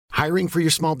Hiring for your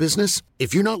small business?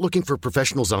 If you're not looking for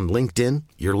professionals on LinkedIn,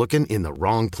 you're looking in the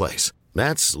wrong place.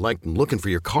 That's like looking for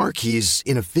your car keys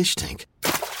in a fish tank.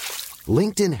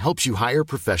 LinkedIn helps you hire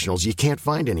professionals you can't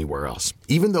find anywhere else,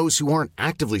 even those who aren't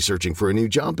actively searching for a new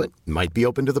job but might be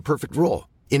open to the perfect role.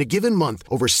 In a given month,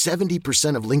 over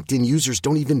 70% of LinkedIn users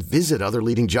don't even visit other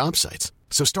leading job sites.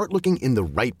 So start looking in the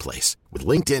right place. With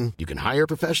LinkedIn, you can hire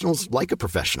professionals like a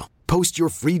professional. Post your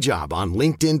free job on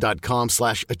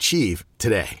linkedin.com/achieve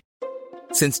today.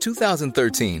 Since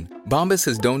 2013, Bombas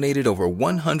has donated over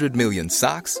 100 million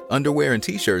socks, underwear, and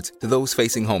T-shirts to those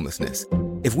facing homelessness.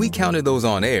 If we counted those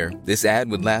on air, this ad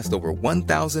would last over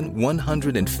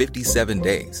 1,157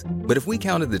 days. But if we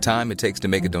counted the time it takes to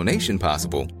make a donation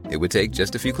possible, it would take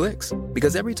just a few clicks.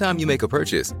 Because every time you make a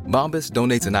purchase, Bombas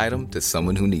donates an item to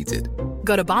someone who needs it.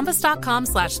 Go to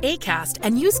bombas.com/ACAST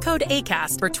and use code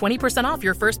ACAST for 20% off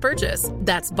your first purchase.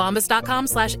 That's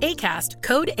bombas.com/ACAST,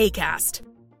 code ACAST.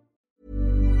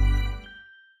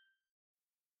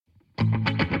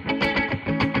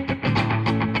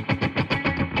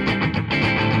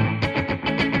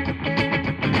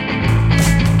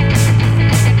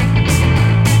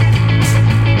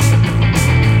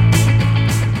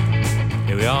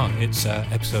 Here we are. It's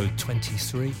episode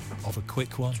 23 of A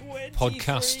Quick One. 23.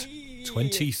 Podcast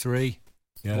 23.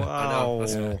 Yeah. Wow. I know,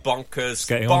 that's bonkers.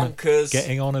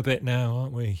 Getting on a bit now,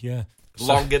 aren't we? Yeah.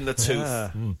 Long in the tooth.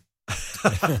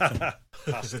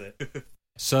 Past it.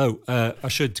 So, I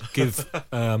should give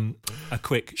a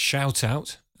quick shout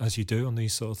out, as you do on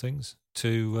these sort of things,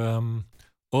 to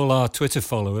all our Twitter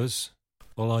followers,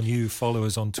 all our new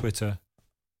followers on Twitter.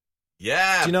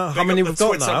 Yeah. Do you know how many we've got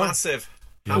Twitter now? Massive.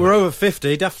 Yeah. We're over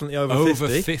 50, definitely over 50.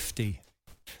 Over 50.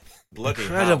 Bloody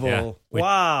incredible. Yeah.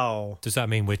 Wow. Does that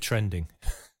mean we're trending?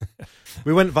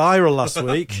 We went viral last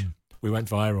week. We went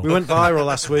viral. We went viral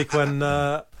last week when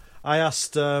I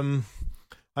asked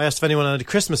if anyone had any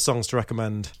Christmas songs to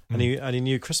recommend, any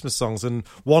new Christmas songs, and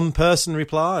one person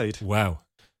replied. Wow.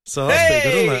 So that's pretty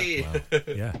good, isn't it?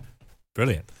 Wow. Yeah.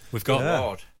 Brilliant. We've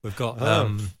got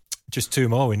just two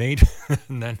more we need.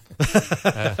 And then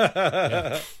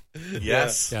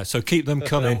Yes. Yeah, so keep them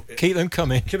coming. Keep them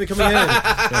coming. Keep it coming in.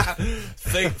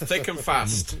 Thick and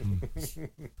fast.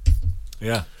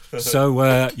 Yeah.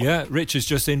 So Rich is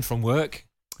just in from work.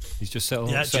 He's just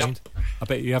settled. Yeah, I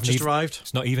bet you haven't just arrived.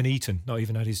 It's not even eaten. Not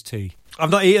even had his tea. I've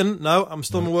not eaten. No, I'm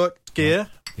still in my work gear.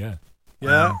 Yeah.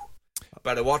 Yeah.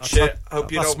 Better watch it.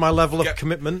 Hope you That's don't. my level of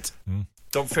commitment.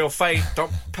 Don't feel faint.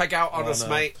 Don't peg out on us,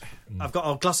 mate. I've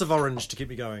got a glass of orange to keep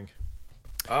me going.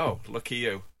 Oh, lucky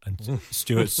you. And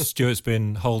Stuart's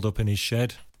been holed up in his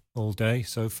shed all day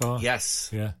so far.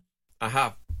 Yes. Yeah. I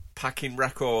have. Packing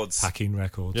records.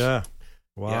 Yeah.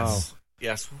 Wow.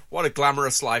 Yes. What a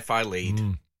glamorous life I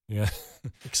lead. Yeah.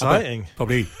 Exciting.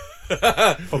 Probably.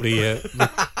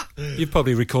 You've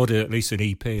probably recorded at least an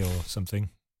EP or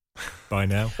something by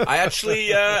now. I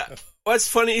actually. Well, it's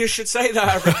funny you should say that.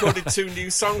 I recorded 2 new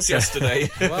songs yesterday.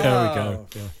 Wow. There we go.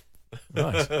 Yeah.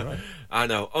 Nice. Right. I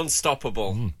know.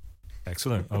 Unstoppable.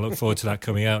 Excellent. I look forward to that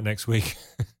coming out next week.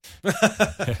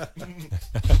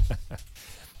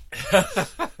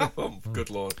 Oh, good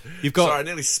Lord. Sorry, I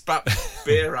nearly spat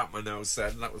beer out my nose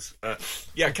then. That was...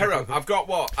 carry on. I've got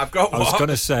what? I was going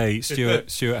to say,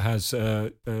 Stuart has...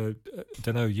 don't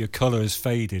know, your colour has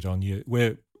faded on you.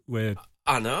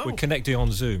 I know. We're connected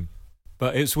on Zoom.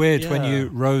 But it's weird when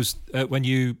you raised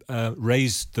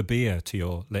the beer to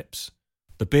your lips.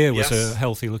 The beer was a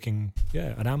healthy looking,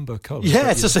 an amber colour. Yeah,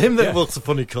 it's just him that looks a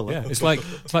funny colour. Yeah, it's like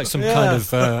some kind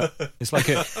of it's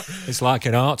like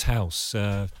an art house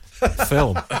film.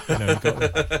 You know,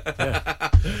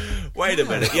 Wait a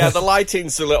minute. Yeah, the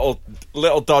lighting's a little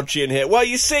dodgy in here. Well,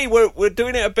 you see, we're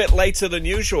doing it a bit later than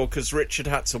usual because Richard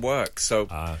had to work. So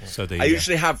I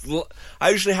usually have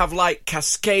light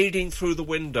cascading through the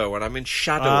window, and I'm in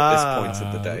shadow at this point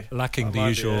of the day, lacking the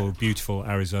usual beautiful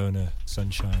Arizona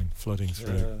sunshine flooding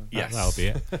through. Yes, that'll be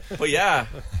it. But yeah,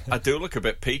 I do look a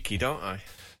bit peaky, don't I?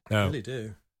 No. I really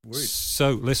do. Worried.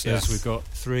 So, listeners, we've got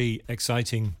 3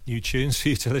 exciting new tunes for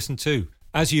you to listen to,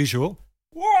 as usual.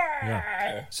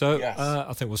 Yeah. So,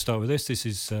 I think we'll start with this. This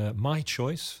is my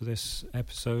choice for this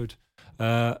episode.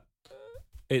 They're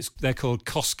called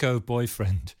Costco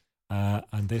Boyfriend,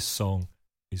 and this song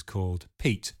is called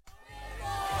Pete.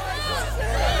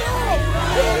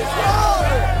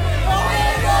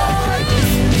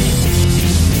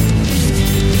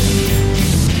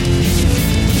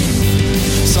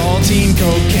 Saltine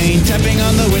cocaine tapping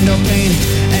on the window pane,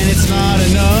 and it's not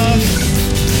enough.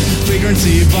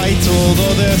 Frequency vital,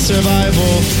 though their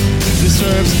survival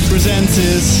disturbs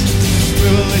presences.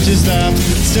 Privileges that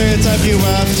stereotype you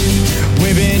out,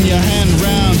 waving your hand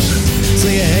round. So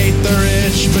you hate the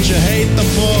rich, but you hate the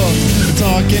poor.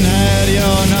 Talking head,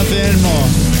 you're nothing more.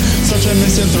 Such a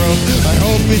misanthrope, I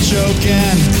hope you're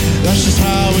joking. That's just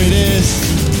how it is.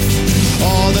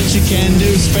 All that you can do,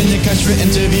 spend your cash for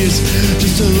interviews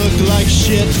just to look like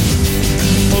shit.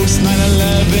 Post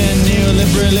 9/11,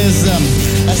 neoliberalism,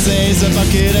 essays about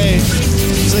Kid A.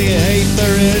 So you hate the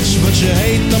rich, but you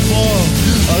hate the poor.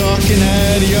 A talking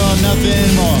head, you're nothing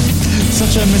more.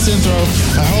 Such a misanthrope,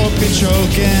 I hope you're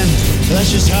choking.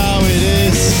 That's just how it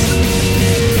is.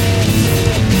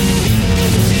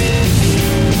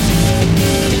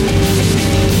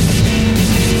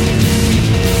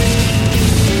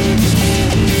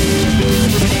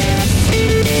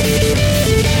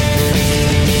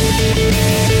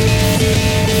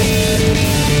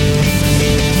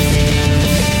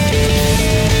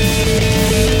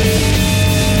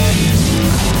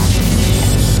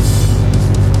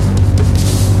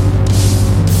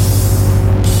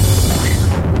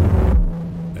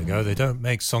 They don't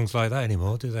make songs like that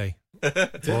anymore, do they?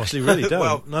 They actually really don't.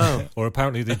 Well, no. Or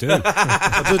apparently they do.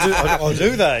 Or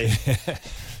do they?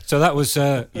 So that was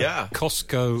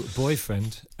Costco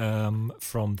Boyfriend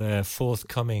from their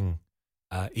forthcoming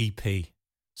EP.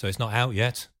 So it's not out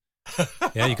yet.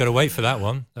 Yeah, you got to wait for that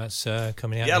one. That's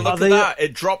coming out. Yeah, look at that.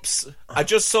 It drops. I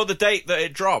just saw the date that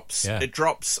it drops. Yeah. It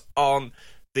drops on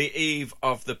the eve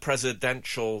of the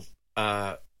presidential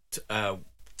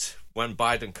when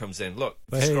Biden comes in. Look,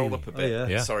 scroll up a bit.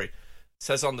 Yeah. Sorry. It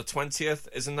says on the 20th.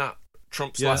 Isn't that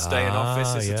Trump's last day in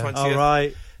office? It's the 20th. All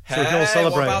right. So we can all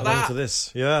celebrate what about to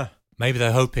this. Yeah. Maybe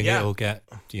they're hoping it'll get,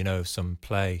 some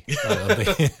play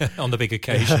on the big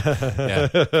occasion.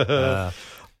 Yeah.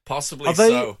 Possibly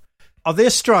so. Are they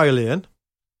Australian?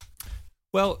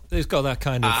 Well, it's got that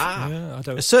kind of...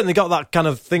 It's certainly got that kind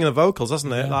of thing in the vocals,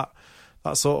 hasn't it? Yeah.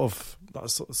 That sort of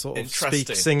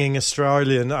singing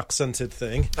Australian accented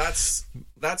thing. That's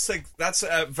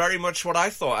very much what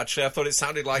I thought. Actually, I thought it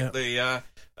sounded like the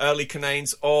early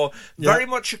Cananes, or very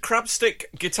much a crabstick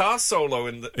guitar solo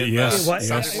in the.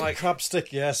 Like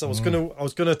crabstick. Yes, I was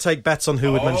gonna take bets on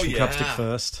who would mention crabstick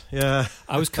first. Yeah,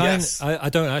 I was I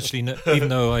don't actually know, even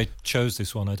though I chose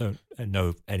this one, I don't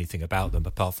know anything about them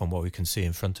apart from what we can see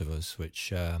in front of us,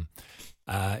 which.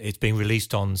 It's being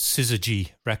released on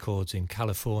Syzygy Records in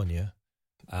California.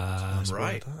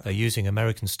 Right. They're using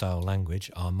American-style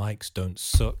language. Our mics don't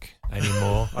suck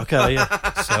anymore. Okay,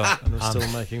 yeah. So, and they're still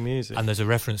making music. And there's a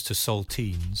reference to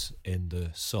saltines in the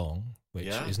song, which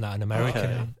isn't that an American?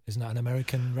 Okay. Isn't that an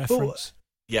American reference?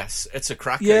 Yes, it's a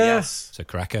cracker. Yeah. Yes, it's a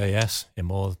cracker. Yes, in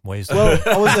more ways than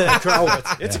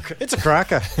it's a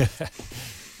cracker.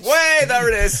 Wait, there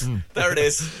it is. There it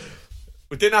is.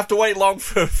 We didn't have to wait long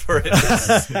for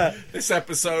it. This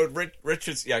episode,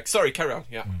 Richard's... Yeah, sorry, carry on.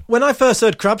 Yeah. When I first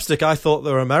heard crabstick, I thought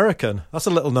they were American. That's a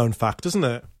little-known fact, isn't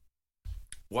it?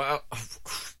 Well,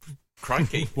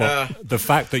 crikey. The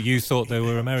fact that you thought they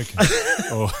were American?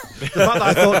 Or...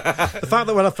 the fact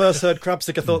that when I first heard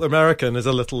crabstick, I thought they were American is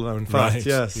a little-known fact, right.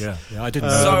 yes. Yeah, I didn't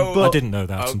know. I didn't know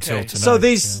that until tonight. So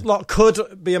these lot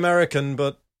could be American,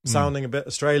 but sounding a bit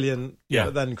Australian. Yeah.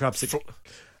 But then crabstick...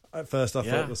 At first, I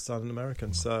thought it was sounding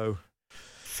American, so...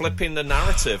 Flipping the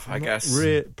narrative, I guess.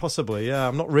 Possibly, yeah.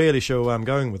 I'm not really sure where I'm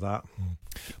going with that.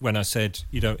 When I said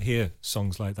you don't hear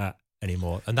songs like that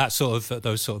anymore, and that sort of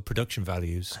those sort of production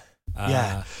values...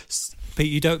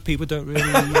 People don't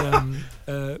really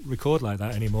record like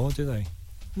that anymore, do they?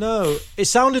 No. It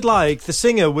sounded like the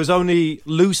singer was only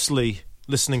loosely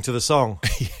listening to the song.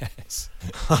 Yes.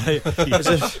 As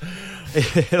if,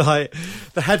 like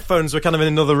the headphones were kind of in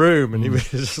another room and he was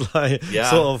just like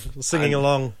sort of singing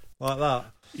along like that.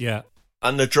 Yeah.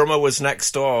 And the drummer was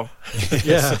next door.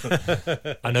 Yeah.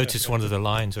 I noticed one of the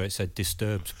lines where it said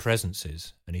disturbed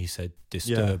presences and he said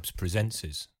disturbed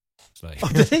presences. It's like,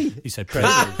 did he? He said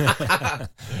There's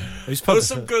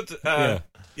some good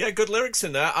good lyrics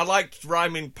in there. I liked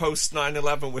rhyming post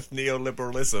 9/11 with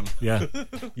neoliberalism. Yeah.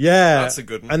 Yeah. That's a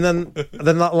good one. And then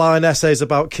that line essays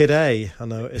about Kid A, I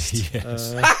noticed.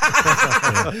 Yes.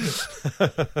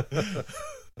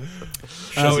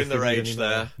 Showing their age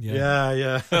there.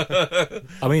 Yeah.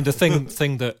 I mean, the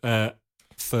thing that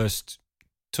first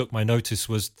took my notice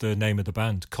was the name of the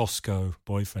band, Costco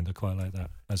Boyfriend. I quite like that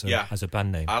as a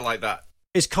band name. I like that.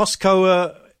 Is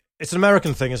Costco? It's an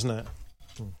American thing, isn't it?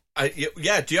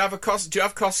 Do you have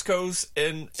Costco's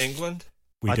in England?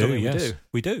 We do. Yes,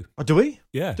 we do. Oh, do we?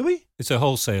 Yeah. Do we? It's a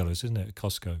wholesalers, isn't it?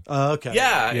 Costco. Okay.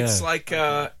 Yeah, it's like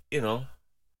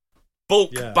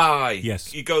bulk buy.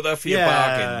 Yes. You go there for your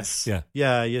bargains. Yeah.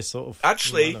 Yeah, you sort of.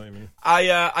 Actually,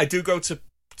 I do go to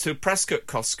Prescott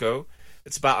Costco.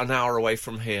 It's about an hour away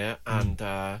from here, and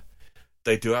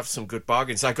they do have some good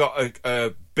bargains. I got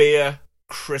a beer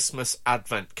Christmas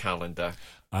advent calendar.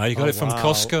 You got it from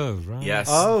Costco, right? Yes,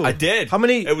 Oh, I did. How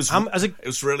many? It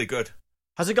was really good.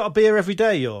 Has it got a beer every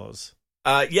day, yours?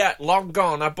 Yeah, long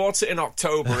gone. I bought it in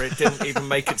October. It didn't even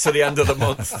make it to the end of the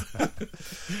month.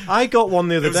 I got one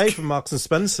the other day from Marks and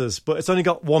Spencer's, but it's only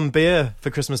got one beer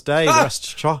for Christmas Day.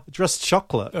 The rest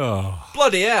chocolate. Oh.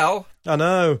 Bloody hell. I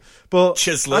know, but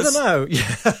Chislers. I don't know.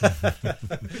 Yeah.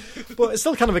 But it's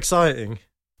still kind of exciting.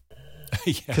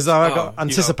 Because I've got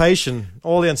anticipation.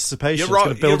 All the anticipation is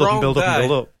going to build up and build up and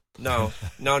build up.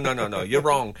 No. You're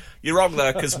wrong. You're wrong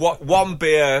there, because one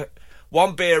beer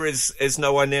is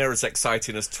nowhere near as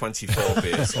exciting as 24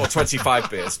 beers or 25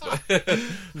 beers.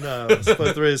 No, I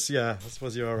suppose there is. Yeah, I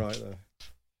suppose you're all right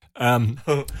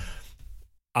there.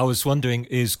 I was wondering,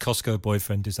 is Costco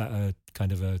boyfriend? Is that a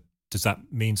kind of a? Does that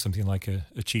mean something like a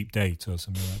cheap date or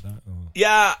something like that? Or?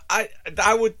 Yeah,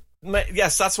 I would.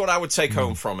 Yes, that's what I would take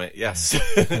home from it. Yes,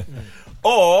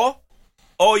 or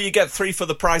you get 3 for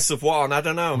the price of 1. I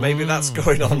don't know. Maybe that's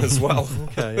going on as well.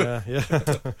 Okay,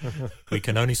 yeah. We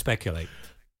can only speculate.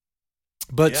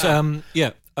 But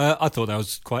I thought that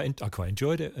was I quite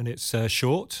enjoyed it, and it's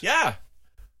short. Yeah,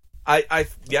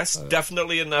 yes,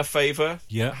 definitely in their favour.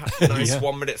 Yeah, nice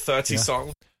 1 minute 30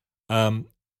 song.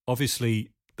 Obviously,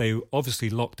 they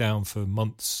locked down for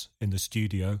months in the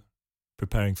studio,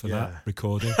 preparing for that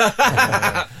recording.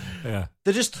 Yeah,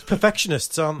 they're just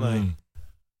perfectionists, aren't they?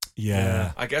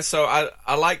 Yeah, I guess so.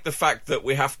 I like the fact that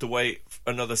we have to wait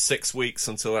another 6 weeks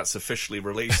until that's officially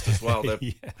released as well. They're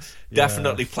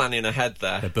definitely planning ahead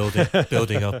there. They're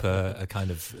building up a kind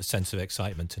of sense of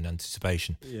excitement and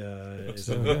anticipation. Yeah.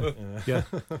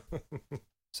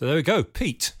 So there we go.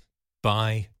 Pete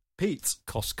by Pete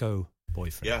Costco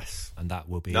Boyfriend. Yes, and that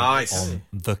will be nice on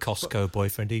the Costco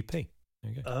Boyfriend EP.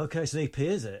 Okay, it's an EP,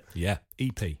 is it? Yeah,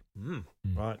 EP.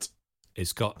 Right.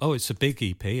 It's got it's a big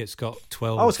EP. It's got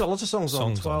 12. Oh, it's got lots of songs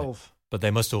on 12. On but they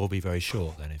must all be very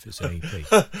short then if it's an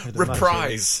EP.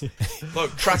 Reprise.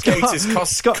 Look, track 8 is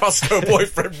Costco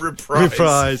Boyfriend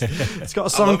Reprise. It's got a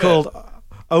song called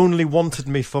Only Wanted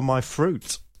Me for My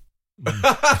Fruit.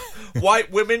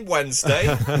 White Women Wednesday.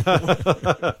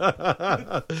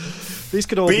 These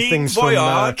could all be things from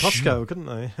Costco, couldn't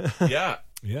they? Yeah.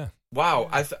 Wow,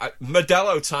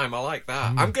 Modelo time. I like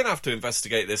that. I'm going to have to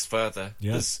investigate this further.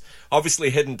 There's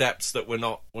obviously hidden depths that we're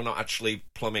not actually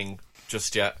plumbing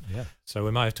just yet. Yeah. So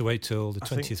we might have to wait till the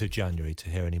 20th of January to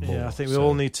hear any more. Yeah, I think we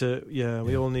all need to. Yeah,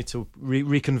 we all need to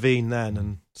reconvene then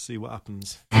and see what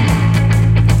happens.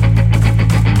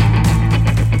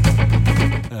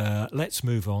 Let's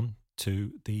move on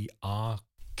to the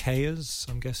Archaeas.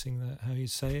 I'm guessing that's how you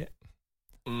say it.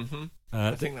 Mm-hmm.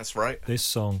 I think that's right. This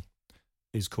song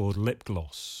is called Lip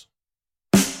Gloss.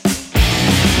 Still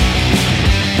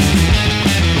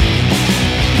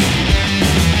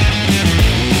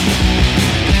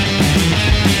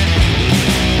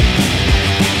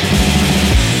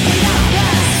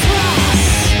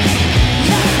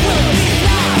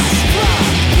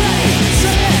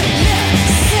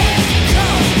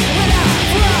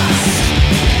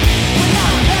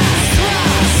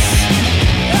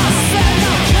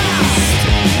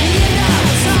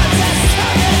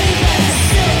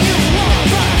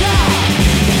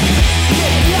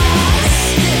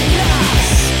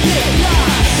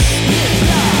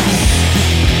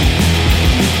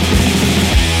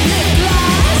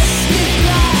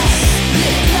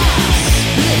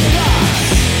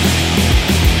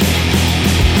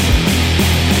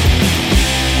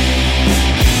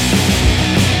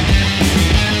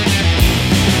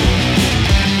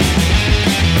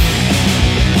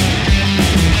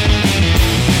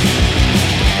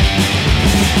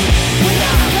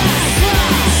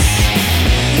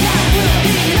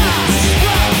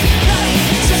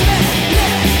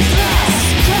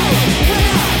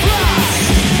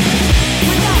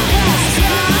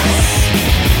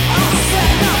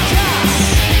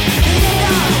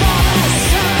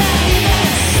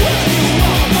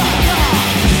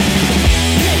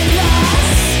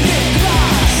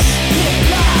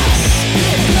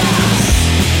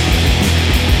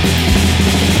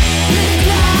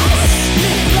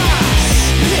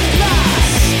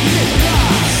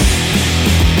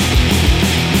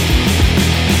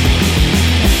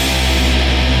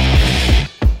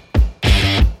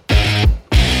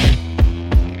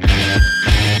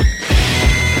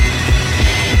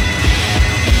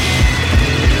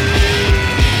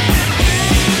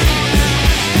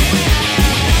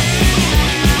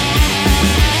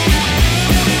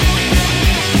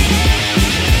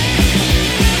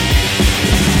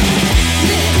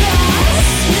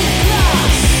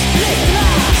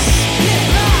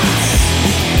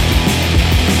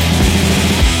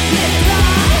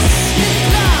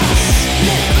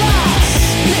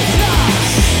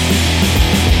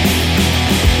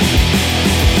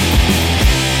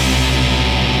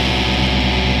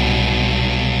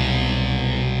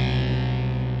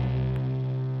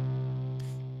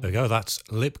go. That's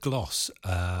Lip Gloss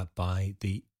by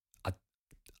the...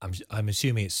 I'm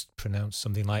assuming it's pronounced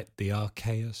something like the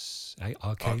Archaeas.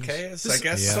 Archaeas, I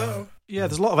guess so. Yeah,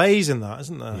 there's a lot of A's in that,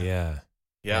 isn't there?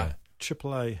 Yeah.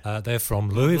 Triple A. They're from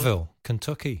Louisville,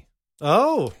 Kentucky.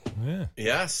 Oh. Yeah.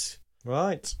 Yes.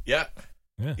 Right. Yeah.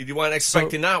 You weren't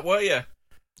expecting that, were you?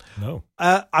 No.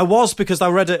 I was, because I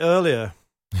read it earlier.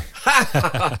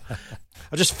 I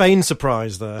just feigned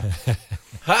surprise there.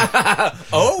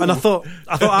 Oh. And I thought,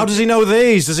 how does he know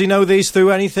these? Does he know these through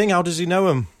anything? How does he know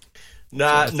them?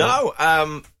 No.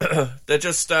 They're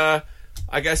just. I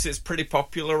guess it's pretty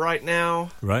popular right now.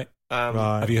 Right.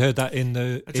 Right. Have you heard that in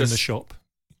the shop?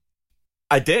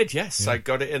 I did. Yes, I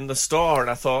got it in the store, and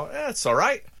I thought, it's all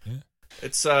right. Yeah.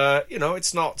 It's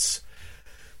it's not.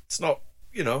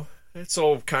 It's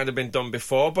all kind of been done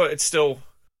before, but it's still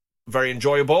very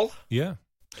enjoyable. Yeah.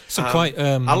 Some quite.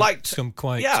 I liked some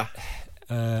quite.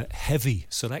 Heavy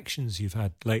selections you've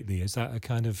had lately. Is that a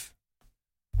kind of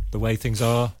the way things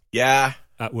are? Yeah.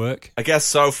 At work? I guess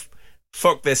so.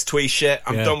 Fuck this twee shit.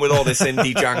 I'm done with all this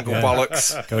indie jangle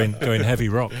bollocks. Going heavy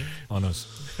rock on us.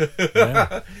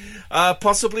 Yeah.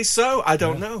 Possibly so. I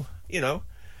don't know.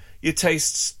 Your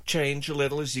tastes change a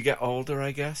little as you get older,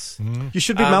 I guess. You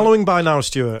should be mellowing by now,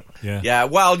 Stuart. Yeah. Yeah.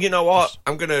 Well, you know what?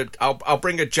 I'll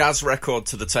bring a jazz record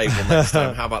to the table next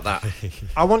time. How about that?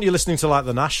 I want you listening to like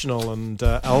The National and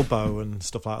Elbow and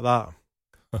stuff like that.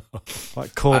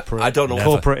 Like corporate. I don't know.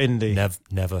 Corporate indie.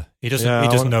 Never. He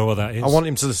doesn't know what that is. I want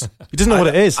him to. He doesn't know what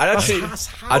it is. I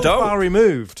don't. Far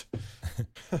removed.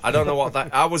 I don't know what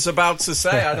that. I was about to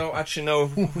say. I don't actually know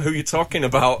who you're talking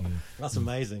about. That's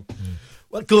amazing.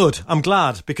 Well, good. I'm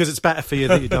glad, because it's better for you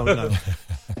that you don't know.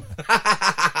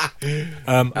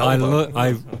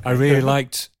 I really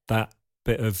liked that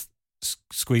bit of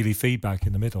squealy feedback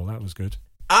in the middle. That was good.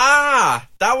 I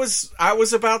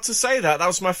was about to say that. That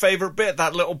was my favourite bit.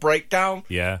 That little breakdown.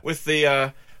 Yeah. With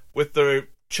the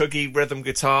chuggy rhythm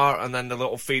guitar and then the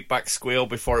little feedback squeal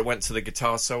before it went to the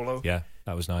guitar solo. Yeah,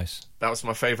 that was nice. That was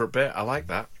my favourite bit. I like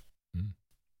that.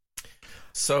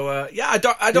 So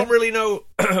I don't really know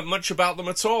much about them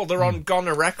at all. They're on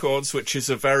Goner Records, which is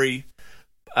a very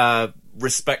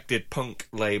respected punk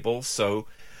label. So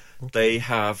they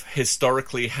have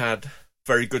historically had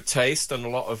very good taste, and a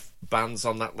lot of bands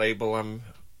on that label I'm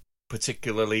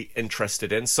particularly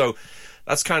interested in. So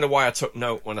that's kind of why I took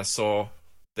note when I saw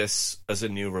this as a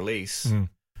new release,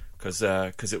 because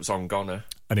it was on Goner.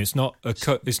 And it's not a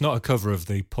cover of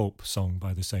the Pulp song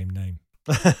by the same name.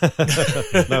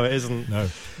 No, it isn't. No.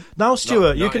 Now,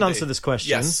 Stuart, you not can indeed. answer this question.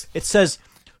 Yes. It says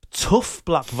tough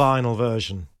black vinyl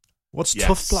version. What's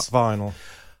tough black vinyl?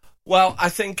 Well, I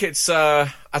think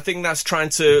that's trying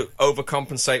to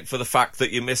overcompensate for the fact that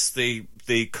you missed the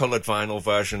coloured vinyl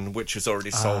version, which is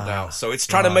already sold out. So it's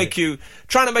trying to make you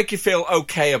feel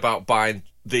okay about buying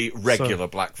the regular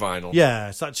black vinyl. Yeah,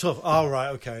 it's that tough. Oh, right,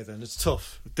 okay then. It's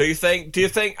tough. Do you think?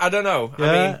 I don't know.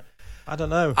 Yeah, I don't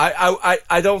know.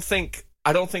 I don't think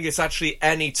it's actually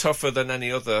any tougher than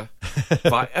any other.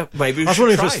 Maybe we I was should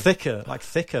wondering try. if it was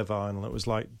thicker vinyl. It was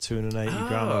like 280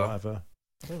 gram or whatever.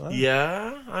 I don't know.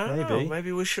 Yeah, I don't know.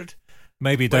 Maybe we should.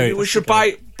 Maybe we should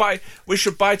buy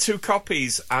 2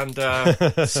 copies and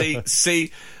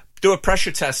see do a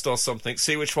pressure test or something.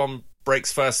 See which one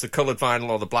breaks first, the coloured vinyl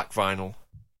or the black vinyl.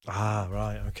 Ah,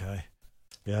 right, okay.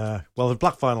 Yeah. Well, the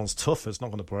black vinyl's tough. It's not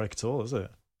going to break at all, is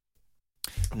it?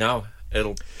 No,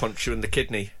 it'll punch you in the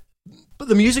kidney. But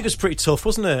the music was pretty tough,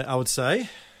 wasn't it? I would say.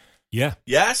 Yeah.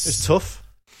 Yes. It's tough.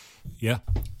 Yeah.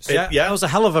 Yeah. That was a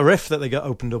hell of a riff that they got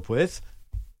opened up with.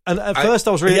 And at first,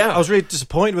 I was really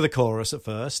disappointed with the chorus. At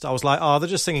first, I was like, "Oh, they're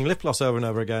just singing Lip Gloss over and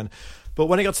over again." But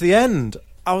when it got to the end,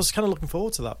 I was kind of looking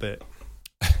forward to that bit.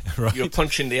 Right. You're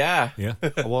punching the air. Yeah,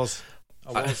 I was.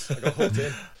 I got hooked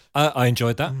in. I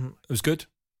enjoyed that. It was good.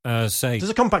 There's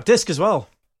a compact disc as well.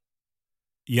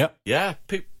 Yep. Yeah.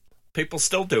 People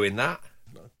still doing that.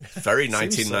 Very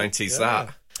 1990s. So, yeah.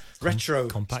 That retro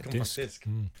compact disc.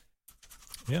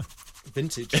 Yeah.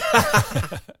 Vintage.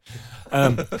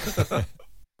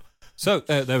 So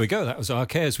there we go. That was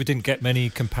Archaeas. We didn't get many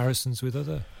comparisons with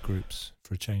other groups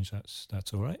for a change. That's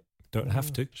all right. Don't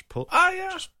have to. Just pulp. I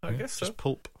guess so. Just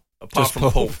pulp. Apart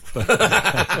from Pulp.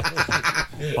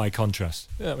 By contrast.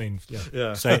 I mean,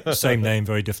 yeah. Same name,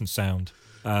 very different sound.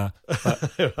 I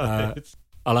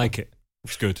like it.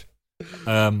 It's good.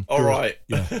 All right.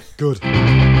 Yeah. Good.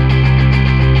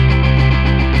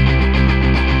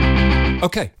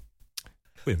 Okay.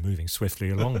 We're moving swiftly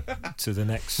along to the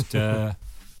next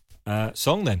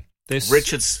song then.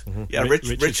 Richard's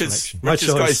Richard's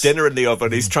got his dinner in the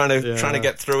oven. He's trying to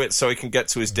get through it so he can get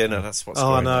to his dinner. That's what's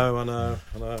going on. I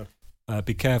know.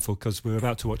 be careful, because we're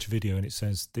about to watch a video and it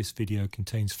says this video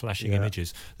contains flashing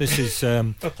images. This is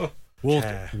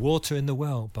Water in the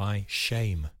Well by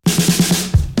Shame.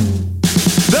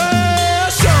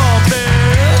 There's something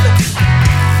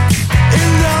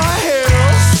in the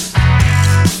hills.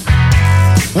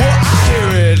 Well, I hear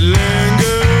it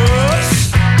lingers,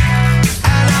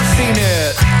 and I've seen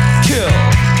it kill.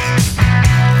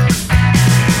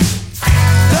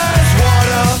 There's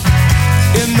water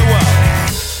in the well.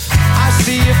 I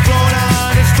see it flowing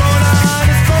on, it's flowing on,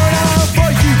 it's flowing on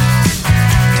for you.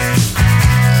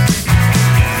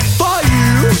 For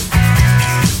you.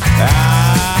 I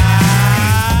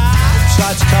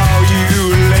tried to call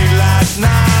you late last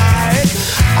night.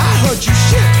 I heard you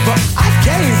shit, but I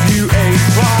gave you a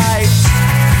fright.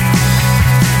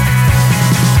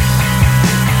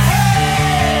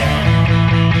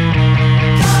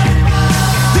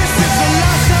 This is the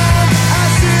last time I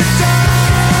sit down.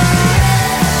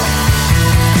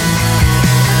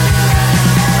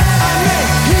 I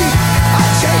make heat, I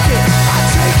take it, I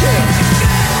take it.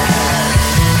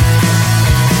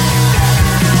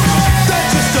 They're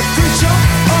just a preacher,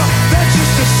 they're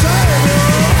just a savior.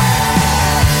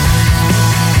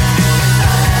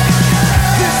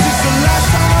 This is the last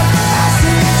time I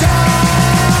sit down.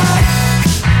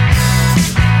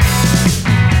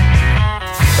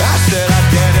 I said I'd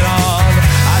get it on,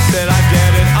 I said I'd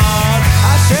get it on,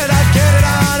 I said I'd get it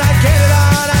on, I'd get it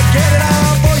on, I'd get it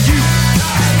on for you.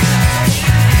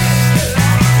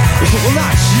 Well,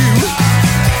 not you.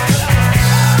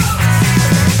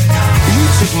 You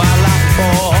took my life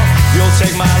before, you'll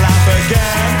take my life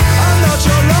again. I'm not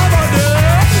your lover, dear.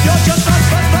 You're just a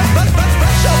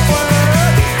special friend.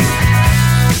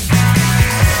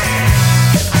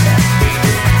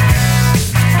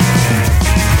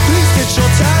 Please ditch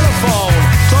your telephone,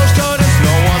 close curtains,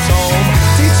 no one's home.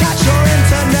 Detach your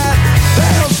internet, they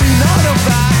don't see none of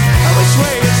that. And which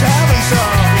way is heaven, sir?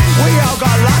 We all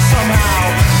got lost somehow.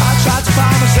 I tried to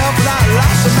find myself without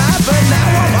lost of map, but now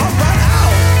I'm all run out.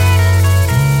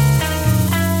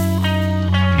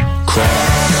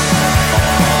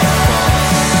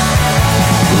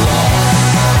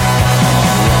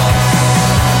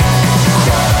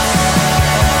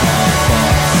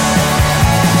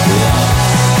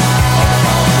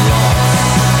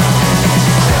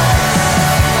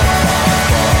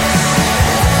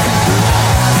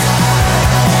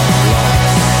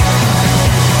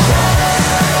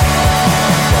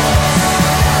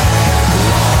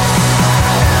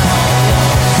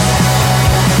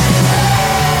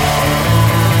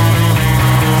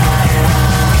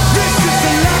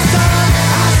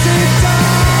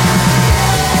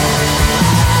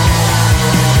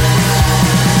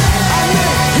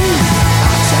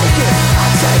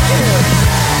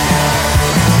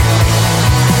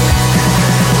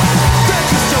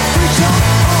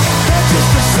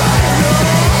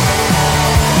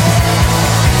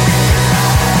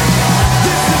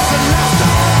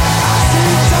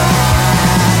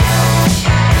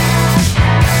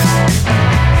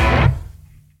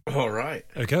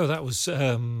 There we go. That was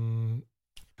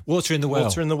Water in the Well.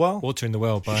 Water in the Well? Water in the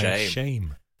Well by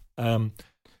Shame. While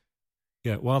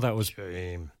that was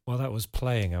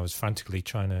playing, I was frantically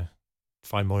trying to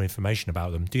find more information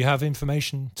about them. Do you have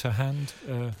information to hand?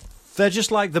 They're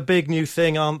just like the big new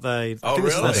thing, aren't they? I think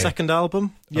this is their second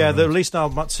album. Yeah, they released an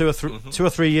album about 2 or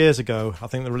 3 years ago. I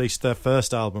think they released their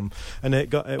first album, and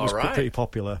it was pretty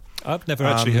popular. I've never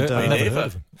actually heard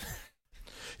of them.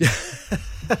 Yeah.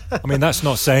 I mean, that's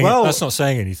not saying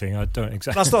anything. I don't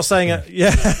exactly. That's not saying it.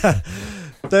 Yeah,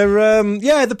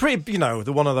 they're pretty.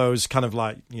 They're one of those kind of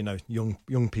like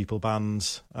young people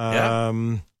bands.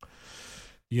 I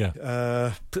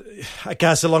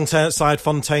guess alongside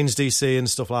Fontaine's DC and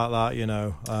stuff like that.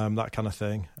 That kind of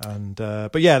thing. And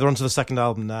but yeah, they're onto the second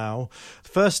album now. The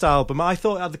first album, I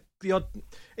thought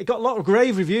it got a lot of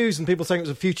rave reviews and people saying it was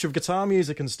a future of guitar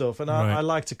music and stuff, and I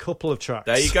liked a couple of tracks.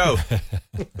 There you go.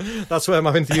 That's where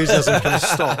my enthusiasm kind of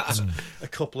stopped. A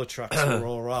couple of tracks were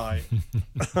all right.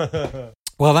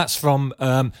 Well, that's from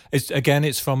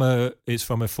it's from a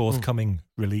forthcoming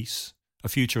release, a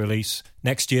future release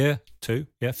next year too.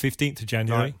 Yeah, 15th of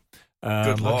January. Right.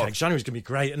 Good Lord. Okay, January's going to be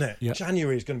great, isn't it? Yeah.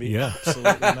 January is going to be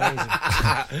absolutely amazing.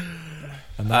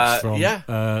 And that's from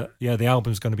the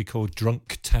album's going to be called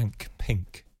Drunk Tank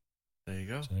Pink. There you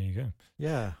go. So there you go.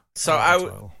 Yeah. So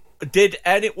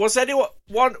was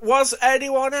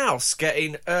anyone else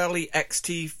getting early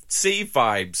XTC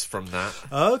vibes from that?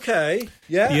 Okay.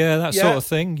 Yeah. Yeah, that sort of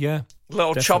thing. Yeah.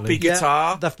 Little choppy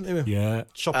guitar. Yeah, definitely. Yeah.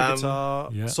 Choppy guitar.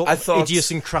 Yeah. Sort of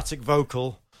idiosyncratic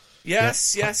vocal.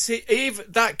 Yes.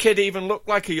 That kid even looked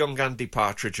like a young Andy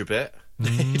Partridge a bit.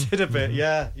 He did a bit,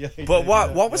 yeah. But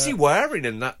what was he wearing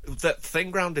in that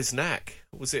thing round his neck?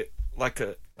 Was it like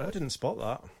a... I didn't spot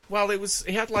that. Well,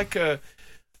 he had like a...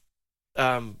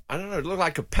 I don't know, it looked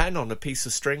like a pen on a piece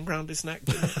of string round his neck,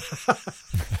 didn't it?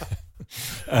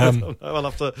 I'll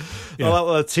have to...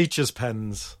 I'll have teachers'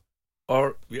 pens.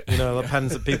 Or the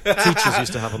pens that teachers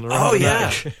used to have on the right. Oh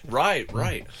yeah, right.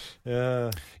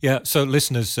 Yeah. So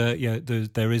listeners, there's a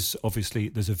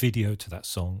video to that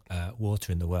song,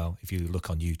 "Water in the Well." If you look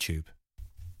on YouTube,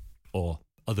 or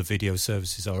other video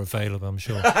services are available, I'm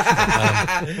sure.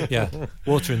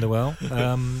 "Water in the Well."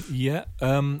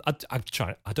 I've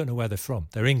tried. I don't know where they're from.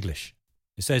 They're English.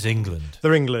 It says England.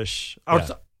 They're English.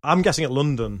 I'm guessing at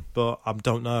London, but I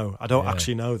don't know. I don't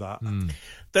actually know that.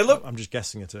 They look. I'm just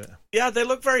guessing at it. Yeah, they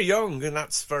look very young, and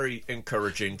that's very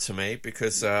encouraging to me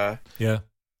because, that's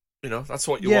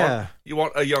what you want. You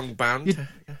want a young band.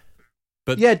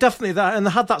 But yeah, definitely that. And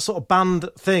they had that sort of band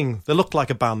thing. They looked like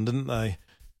a band, didn't they?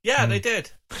 Yeah, they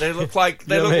did. They look like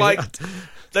they look like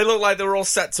they look like they were all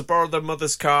set to borrow their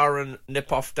mother's car and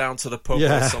nip off down to the pub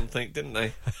or something, didn't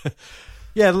they?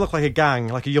 Yeah, they look like a gang,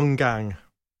 like a young gang.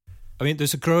 I mean,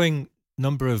 there's a growing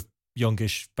number of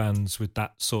youngish bands with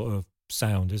that sort of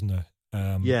sound, isn't there?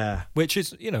 Which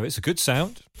is, it's a good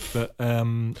sound, but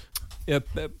bands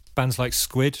like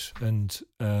Squid and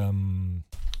Life,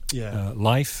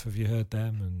 have you heard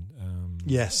them? And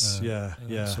yes,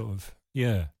 sort of,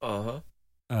 yeah.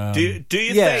 Do you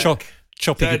think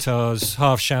choppy guitars,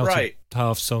 half shouted,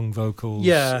 half sung vocals?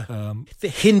 Yeah, the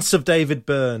hints of David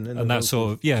Byrne and that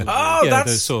sort of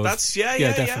that's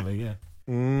definitely, yeah.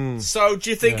 So do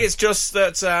you think it's just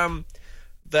that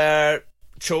they're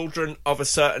children of a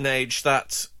certain age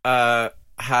that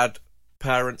had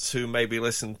parents who maybe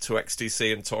listened to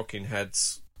XTC and Talking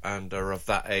Heads and are of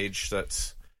that age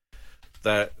that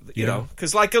they're,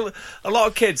 because like a lot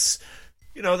of kids,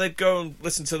 they'd go and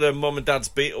listen to their mum and dad's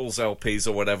Beatles LPs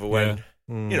or whatever when,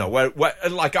 where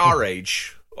like our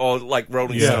age, or like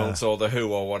Rolling Stones or The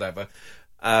Who or whatever.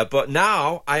 But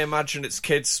now I imagine it's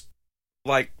kids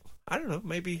like, I don't know,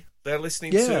 maybe they're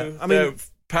listening to their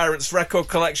parents' record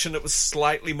collection that was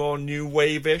slightly more new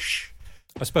wave-ish.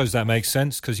 I suppose that makes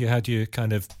sense because you had your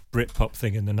kind of Britpop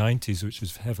thing in the 90s, which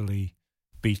was heavily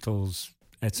Beatles,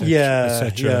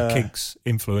 etc., Kinks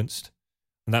influenced,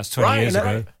 and that's 20 years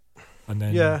ago. And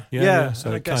then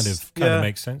so it kind of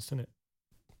makes sense, doesn't it?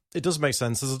 It does make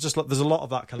sense. There's a lot of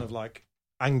that kind of like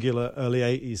angular early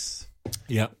 80s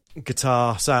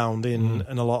guitar sound in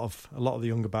a lot of the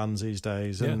younger bands these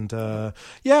days. And I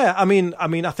mean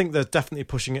I think they're definitely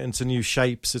pushing it into new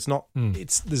shapes. It's not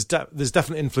there's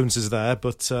definite influences there,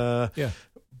 but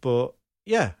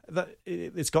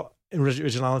it's got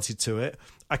originality to it.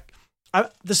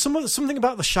 There's something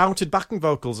about the shouted backing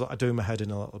vocals that I do my head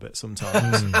in a little bit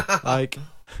sometimes. like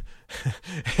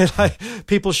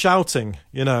people shouting,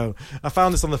 I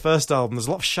found this on the first album. There's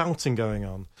a lot of shouting going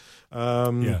on.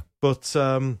 But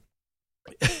does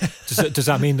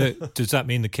that mean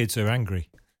the kids are angry?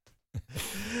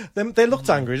 They looked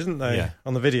angry, didn't they,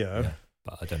 on the video? Yeah,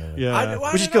 but I don't know.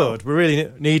 Yeah, which is good. We really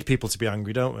need people to be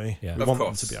angry, don't we? Yeah. We want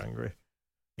them to be angry.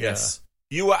 Yes,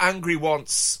 you were angry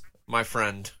once, my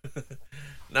friend.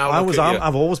 Now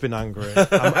I've always been angry.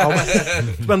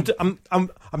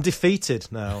 I'm defeated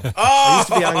now. I used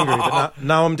to be angry, but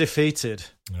now I'm defeated.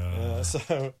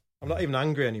 So I'm not even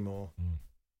angry anymore.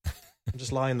 I'm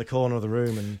just lying in the corner of the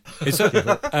room and.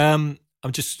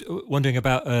 I'm just wondering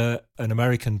about an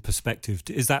American perspective.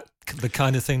 Is that the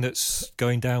kind of thing that's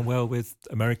going down well with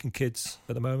American kids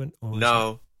at the moment? Or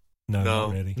No,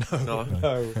 not really.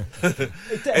 No.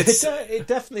 It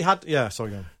definitely had. Yeah,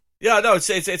 sorry, go on. Yeah, no.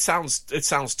 It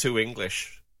sounds too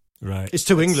English. Right. It's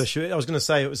too English. I was going to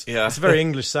say it's a very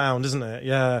English sound, isn't it?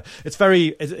 Yeah. It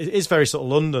is very sort of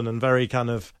London and very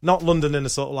kind of not London in a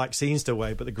sort of like Scenester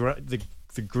way, but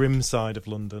the grim side of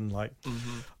London, like.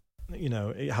 Mm-hmm.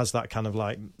 It has that kind of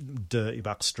like dirty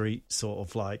back street sort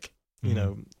of like, I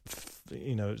don't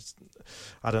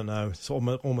know, it's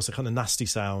almost a kind of nasty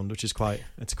sound, which is quite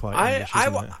English,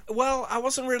 isn't it? Well, I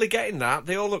wasn't really getting that.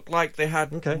 They all looked like they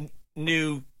had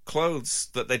new clothes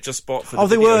that they just bought for the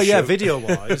they video were, shoot.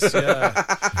 Video-wise, yeah.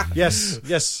 yes.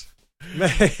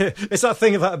 It's that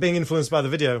thing about being influenced by the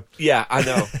video. Yeah, I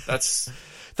know.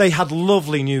 They had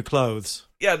lovely new clothes.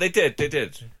 Yeah, they did.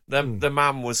 The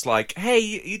man was like, "Hey,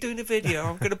 you doing a video?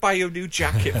 I'm going to buy you a new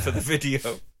jacket for the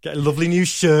video. Get a lovely new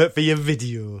shirt for your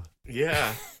video.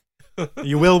 Yeah,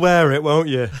 you will wear it, won't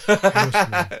you?"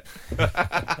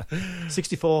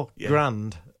 64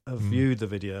 grand have viewed the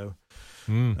video.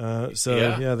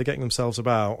 They're getting themselves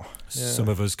about. Yeah. Some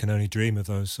of us can only dream of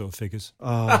those sort of figures.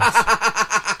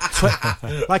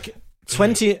 Like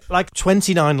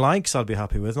 29 likes I'd be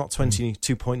happy with, not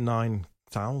 22.9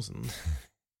 thousand.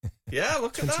 Yeah,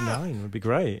 look at that. 29 would be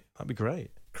great. That'd be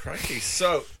great. Crikey.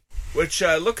 So,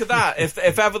 look at that. If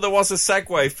ever there was a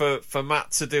segue for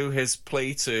Matt to do his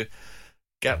plea to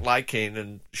get liking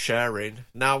and sharing,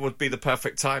 now would be the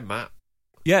perfect time, Matt.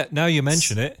 Yeah, now you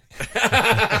mention it.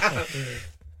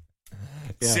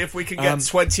 See if we can get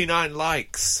 29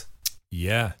 likes.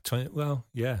 Yeah, 20. Well,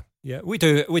 yeah. We're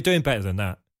doing better than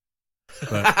that.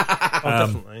 But,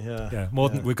 definitely. Yeah.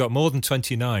 We've got more than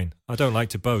 29. I don't like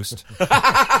to boast,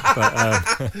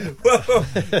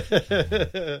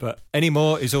 but any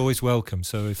more is always welcome.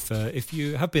 So if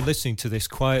you have been listening to this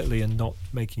quietly and not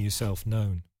making yourself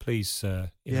known, please,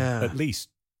 at least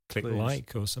click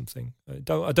like or something. I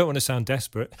don't want to sound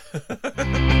desperate.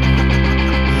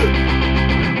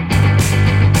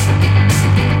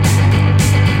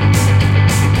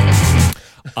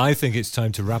 I think it's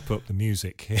time to wrap up the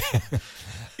music.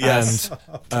 Yes.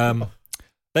 And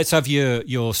let's have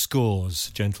your scores,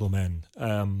 gentlemen.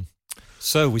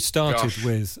 So we started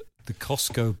with the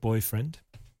Costco boyfriend.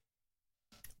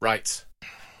 Right.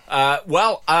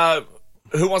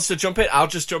 Who wants to jump in? I'll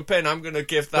just jump in. I'm going to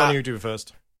give that. Why don't you do it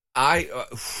first?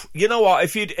 You know what?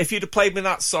 If you'd have played me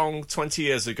that song 20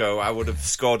 years ago, I would have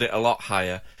scored it a lot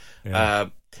higher. Yeah.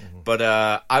 But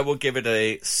I will give it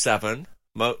a 7.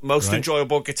 Most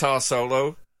enjoyable guitar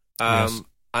solo. Yes.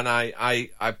 And I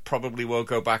probably will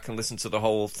go back and listen to the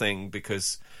whole thing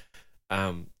because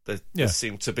there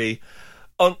seem to be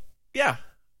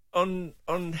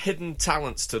unhidden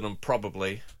talents to them,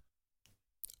 probably.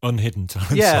 Unhidden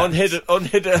talents. Yeah.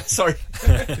 Unhidden. Sorry.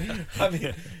 I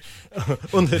mean,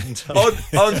 unhidden talent.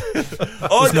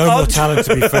 There's no more talent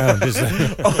to be found, is there?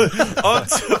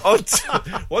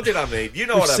 What did I mean? You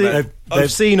know what I meant.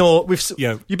 They've seen all.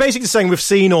 You're basically saying we've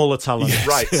seen all the talent, yes.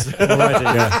 Right? Already,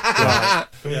 yeah.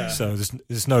 Yeah. So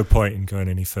there's no point in going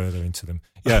any further into them.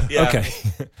 Yeah. Okay.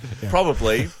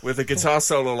 Probably with a guitar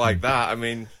solo like that. I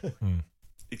mean.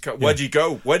 Where do you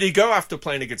go? Where do you go after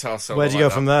playing a guitar solo? Where do you go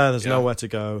from there? There's nowhere to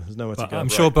go. There's nowhere to go. I'm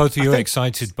sure both of you are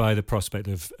excited by the prospect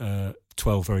of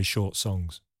 12 very short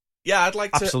songs. Yeah, I'd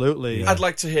like to. Absolutely. I'd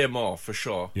like to hear more for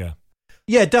sure. Yeah.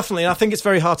 Yeah, definitely. I think it's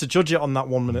very hard to judge it on that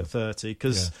 1 minute 30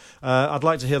 because I'd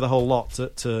like to hear the whole lot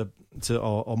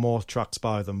or more tracks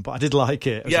by them. But I did like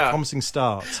it. It was a promising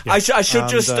start. Yeah. I should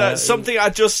just something I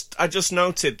just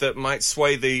noted that might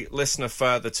sway the listener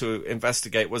further to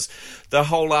investigate was the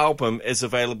whole album is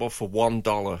available for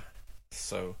 $1.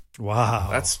 So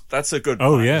wow, that's a good.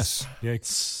 Oh price.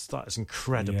 Yes, that is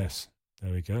incredible. Yes,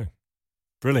 there we go.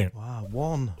 Brilliant. Wow,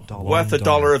 $1 worth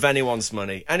 $1 of anyone's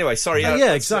money. Anyway, sorry.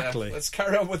 Yeah, exactly. Let's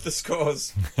carry on with the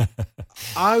scores.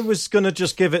 I was going to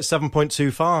just give it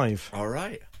 7.25. All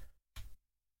right.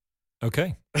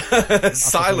 Okay.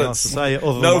 Silence. To say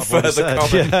no further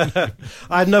comment. Yeah.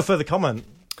 I had no further comment.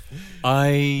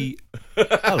 I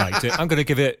liked it. I'm going to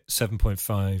give it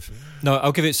 7.5. No,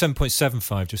 I'll give it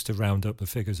 7.75 just to round up the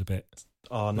figures a bit.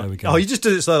 Oh no! There we go. Oh, you just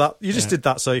did it so that you just did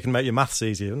that so you can make your maths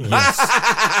easier. Didn't you? Yes.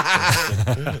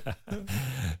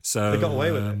 So they got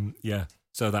away with it. Yeah.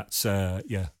 So that's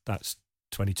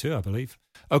 22, I believe.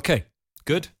 Okay,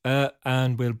 good.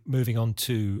 And we're moving on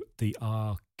to the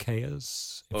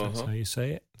Archaeas, if that's how you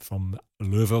say it, from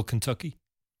Louisville, Kentucky.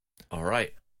 All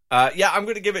right. I'm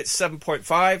going to give it 7.5.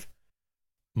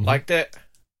 Mm-hmm. Liked it.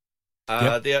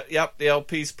 The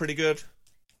LP's pretty good.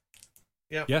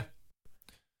 Yep. Yeah.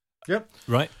 Yep.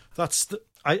 Right.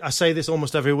 I say this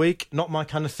almost every week. Not my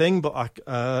kind of thing, but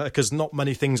because not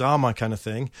many things are my kind of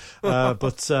thing.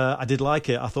 But I did like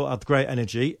it. I thought it had great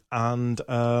energy and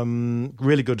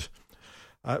really good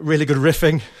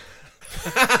riffing.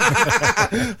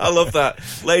 I love that,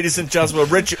 ladies and gentlemen.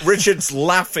 Richard's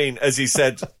laughing as he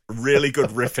said, "Really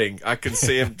good riffing." I can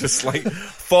see him just like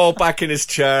fall back in his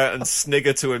chair and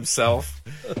snigger to himself.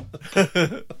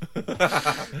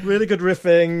 Really good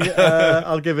riffing.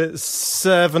 I'll give it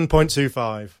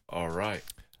 7.25. All right.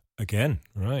 Again,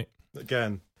 right?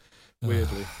 Again,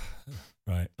 weirdly.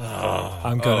 Right.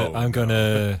 I'm going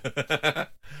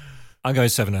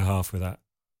 7.5 with that.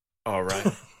 All right.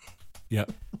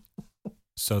 Yep.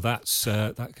 So that's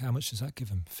that. How much does that give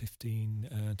him?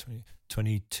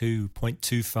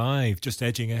 22.25, just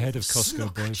edging ahead of Costco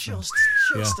boyfriend.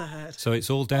 Just ahead. So it's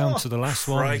all down to the last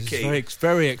one. It's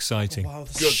very exciting. Oh, wow,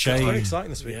 shame. Very exciting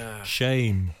this week. Yeah.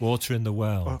 Shame. Water in the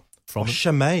well. From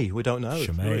Chimay, we don't know.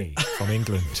 Chimay from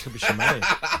England. Could be Chimay.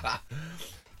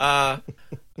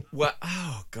 Well,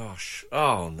 oh gosh,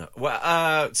 oh no. Well,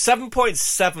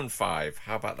 7.75.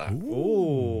 How about that?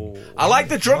 Ooh, I like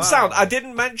the drum sound. I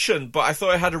didn't mention, but I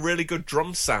thought it had a really good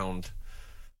drum sound.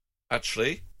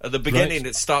 Actually, At the beginning,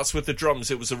 It starts with the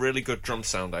drums. It was a really good drum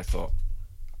sound, I thought.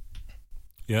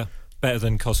 Yeah, better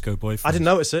than Costco Boyfriend. I didn't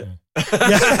notice it.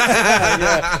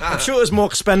 Yeah. I'm sure it was more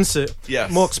expensive.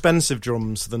 Yes. More expensive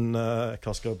drums than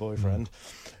Costco Boyfriend.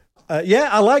 Yeah,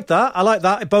 I like that.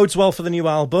 It bodes well for the new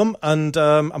album, and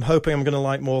I'm hoping I'm going to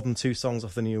like more than 2 songs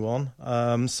off the new one.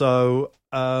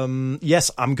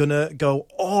 Yes, I'm going to go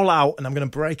all out, and I'm going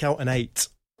to break out an 8.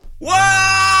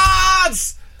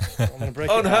 What?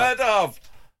 Unheard of.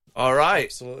 All right.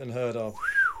 Absolutely unheard of.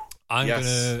 I'm going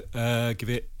to give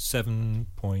it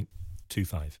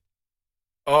 7.25.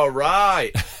 All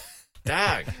right.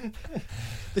 Dang.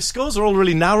 The scores are all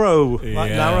really narrow,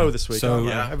 narrow this week. So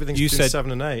everything's between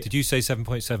 7 and 8. Did you say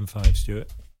 7.75, Stuart?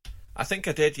 I think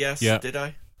I did. Yes. Yeah. Did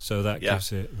I? So that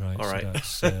gives it right. All right.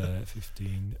 So that's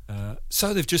 15.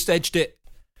 So they've just edged it.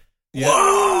 Yeah.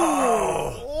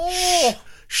 Whoa!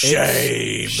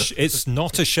 Shame. It's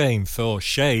not a shame for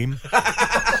shame.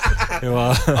 You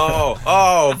are.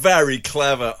 Oh, very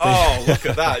clever. Oh, look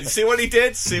at that. See what he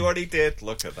did?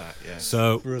 Look at that. Yeah.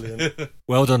 So brilliant.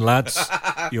 Well done, lads.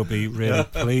 You'll be really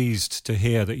pleased to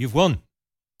hear that you've won.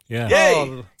 Yeah.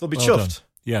 Yay. They'll be chuffed. Done.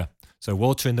 Yeah. So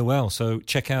Water in the Well. So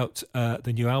check out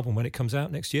the new album when it comes out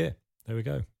next year. There we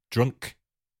go. Drunk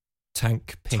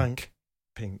Tank Pink. Tank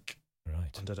Pink.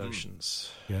 Right. On Dead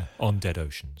Oceans. Yeah. On Dead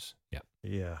Oceans. Yeah.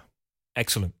 Yeah.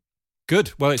 Excellent.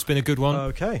 Good. Well, it's been a good one.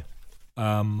 Okay.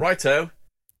 Righto.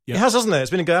 Yeah. It has, hasn't it? It's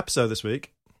been a good episode this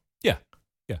week. Yeah.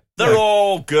 They're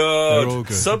all good.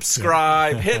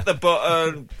 Subscribe. Hit the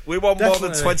button. We want more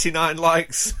than 29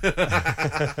 likes.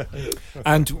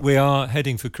 And we are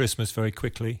heading for Christmas very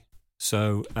quickly.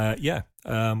 So,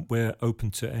 we're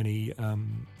open to any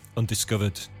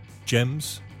undiscovered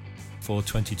gems for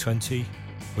 2020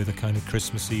 with a kind of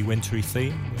Christmassy, wintry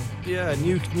theme. Yeah,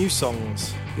 new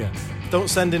songs. Yeah. Don't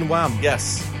send in Wham.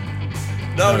 Yes.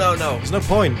 No. There's no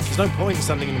point. There's no point in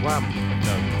sending in Wham.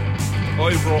 No. Or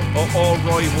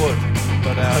Roy Wood.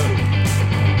 But,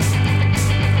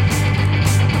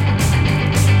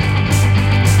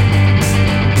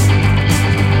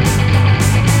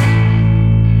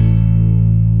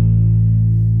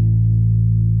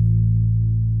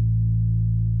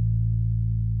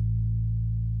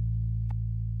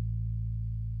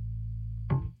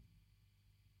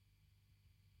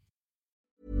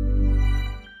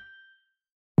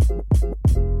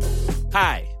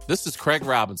 Hi, this is Craig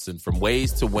Robinson from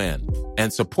Ways to Win,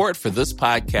 and support for this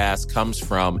podcast comes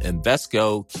from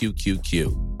Invesco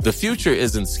QQQ. The future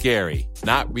isn't scary.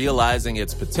 Not realizing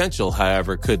its potential,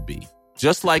 however, could be.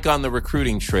 Just like on the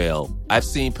recruiting trail, I've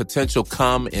seen potential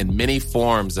come in many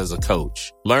forms as a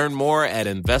coach. Learn more at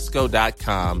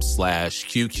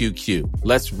Invesco.com/QQQ.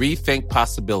 Let's rethink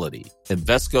possibility.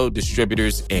 Invesco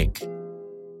Distributors, Inc.